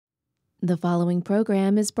The following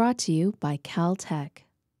program is brought to you by Caltech.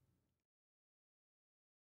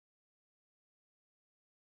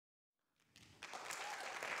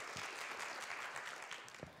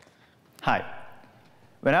 Hi.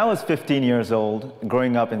 When I was 15 years old,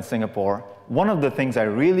 growing up in Singapore, one of the things I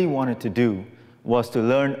really wanted to do was to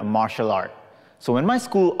learn a martial art. So when my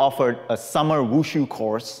school offered a summer Wushu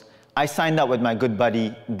course, I signed up with my good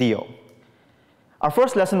buddy, Dio. Our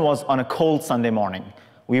first lesson was on a cold Sunday morning.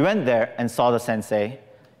 We went there and saw the sensei.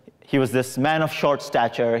 He was this man of short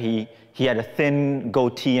stature. He had a thin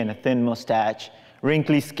goatee and a thin mustache,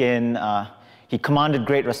 wrinkly skin. He commanded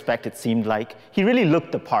great respect, it seemed like. He really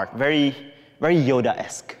looked the part, very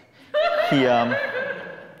Yoda-esque.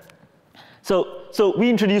 So we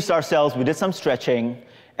introduced ourselves, we did some stretching,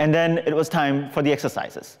 and then it was time for the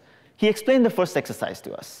exercises. He explained the first exercise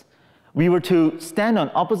to us. We were to stand on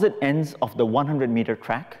opposite ends of the 100-meter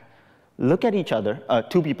track, look at each other,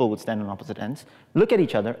 two people would stand on opposite ends, look at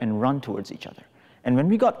each other and run towards each other. And when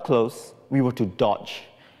we got close, we were to dodge.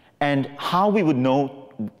 And how we would know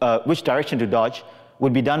which direction to dodge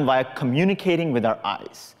would be done via communicating with our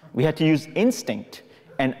eyes. We had to use instinct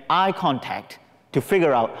and eye contact to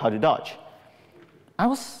figure out how to dodge.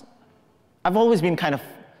 I've always been kind of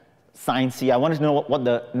sciencey. I wanted to know what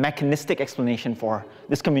the mechanistic explanation for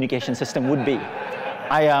this communication system would be.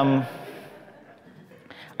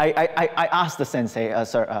 I asked the sensei,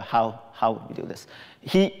 sir, how would we do this?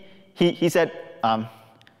 He said,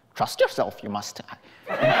 trust yourself, you must.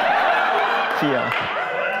 He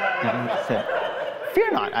said,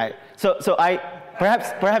 fear not.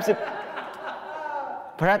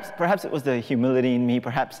 Perhaps it was the humility in me.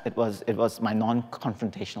 Perhaps it was my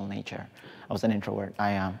non-confrontational nature. I was an introvert.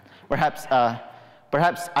 Perhaps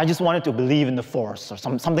I just wanted to believe in the force or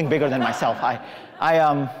something bigger than myself.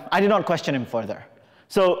 I did not question him further.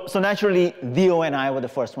 So naturally, Dio and I were the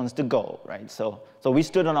first ones to go, right? So we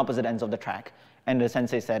stood on opposite ends of the track, and the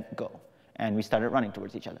sensei said, go. And we started running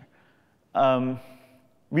towards each other.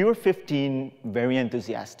 We were 15, very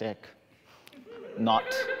enthusiastic, not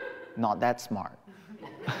that smart.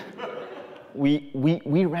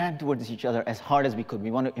 We ran towards each other as hard as we could.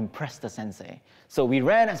 We wanted to impress the sensei. So we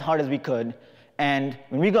ran as hard as we could, and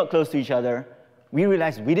when we got close to each other, we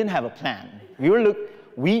realized we didn't have a plan.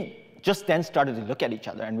 We just then started to look at each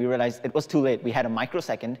other, and we realized it was too late. We had a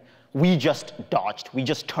microsecond. We just dodged. We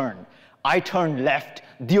just turned. I turned left,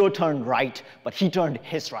 Dio turned right, but he turned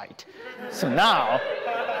his right. So now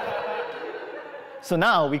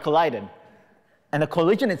we collided. And the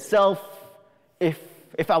collision itself, if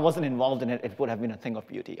I wasn't involved in it, it would have been a thing of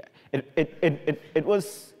beauty. It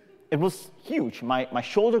was huge. My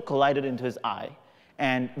shoulder collided into his eye,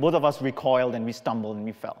 and both of us recoiled, and we stumbled, and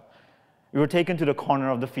we fell. We were taken to the corner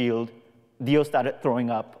of the field. Dio started throwing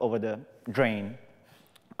up over the drain.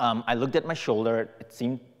 I looked at my shoulder. It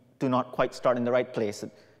seemed to not quite start in the right place.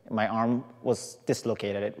 My arm was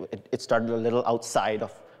dislocated. It started a little outside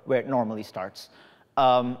of where it normally starts.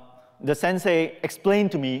 The sensei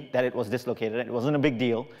explained to me that it was dislocated. It wasn't a big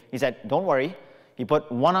deal. He said, don't worry. He put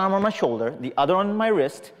one arm on my shoulder, the other on my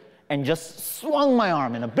wrist, and just swung my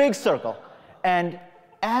arm in a big circle. And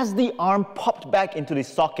as the arm popped back into the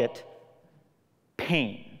socket,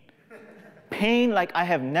 pain like I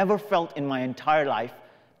have never felt in my entire life,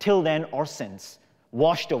 till then or since,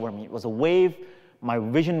 washed over me. It was a wave. My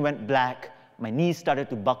vision went black. My knees started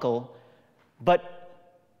to buckle.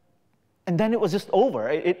 And then it was just over.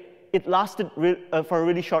 It lasted for a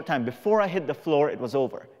really short time. Before I hit the floor, it was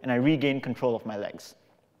over, and I regained control of my legs.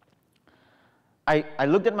 I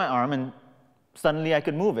looked at my arm, and suddenly I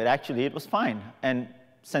could move it. Actually, it was fine, and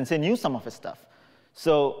sensei knew some of his stuff.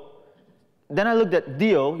 So then I looked at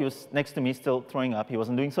Dio. He was next to me, still throwing up. He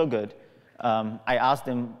wasn't doing so good. I asked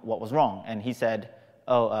him what was wrong, and he said,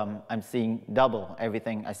 I'm seeing double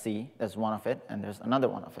everything I see. There's one of it, and there's another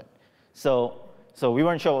one of it. So we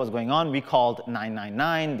weren't sure what was going on. We called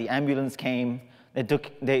 999. The ambulance came. They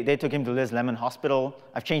took him to Liz Lemon Hospital.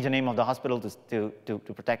 I've changed the name of the hospital to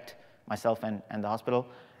protect myself and the hospital.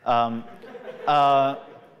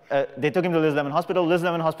 They took him to Liz Lemon Hospital. Liz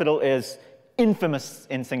Lemon Hospital is infamous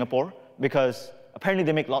in Singapore because apparently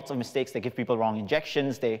they make lots of mistakes. They give people wrong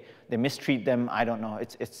injections. They mistreat them. I don't know.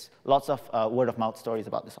 It's lots of word-of-mouth stories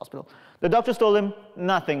about this hospital. The doctors told him,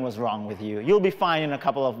 nothing was wrong with you. You'll be fine in a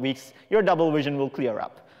couple of weeks. Your double vision will clear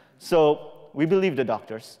up. So we believed the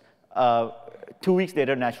doctors. 2 weeks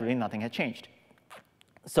later, naturally, nothing had changed.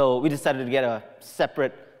 So we decided to get a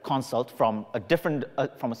separate consult from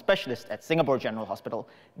a specialist at Singapore General Hospital.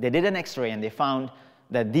 They did an X-ray, and they found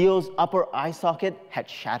that Dio's upper eye socket had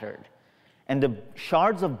shattered, and the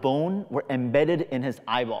shards of bone were embedded in his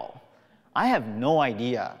eyeball. I have no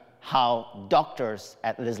idea how doctors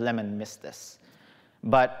at Liz Lemon missed this.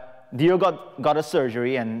 But Dio got a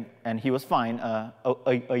surgery, and he was fine.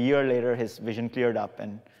 A year later, his vision cleared up,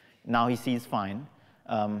 and now he sees fine.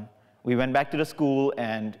 We went back to the school,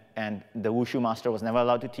 and the Wushu master was never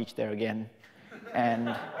allowed to teach there again.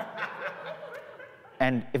 And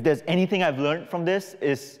if there's anything I've learned from this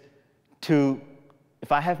is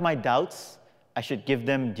if I have my doubts, I should give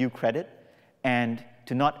them due credit, and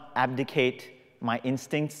to not abdicate my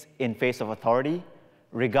instincts in face of authority,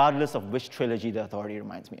 regardless of which trilogy the authority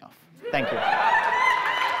reminds me of. Thank you.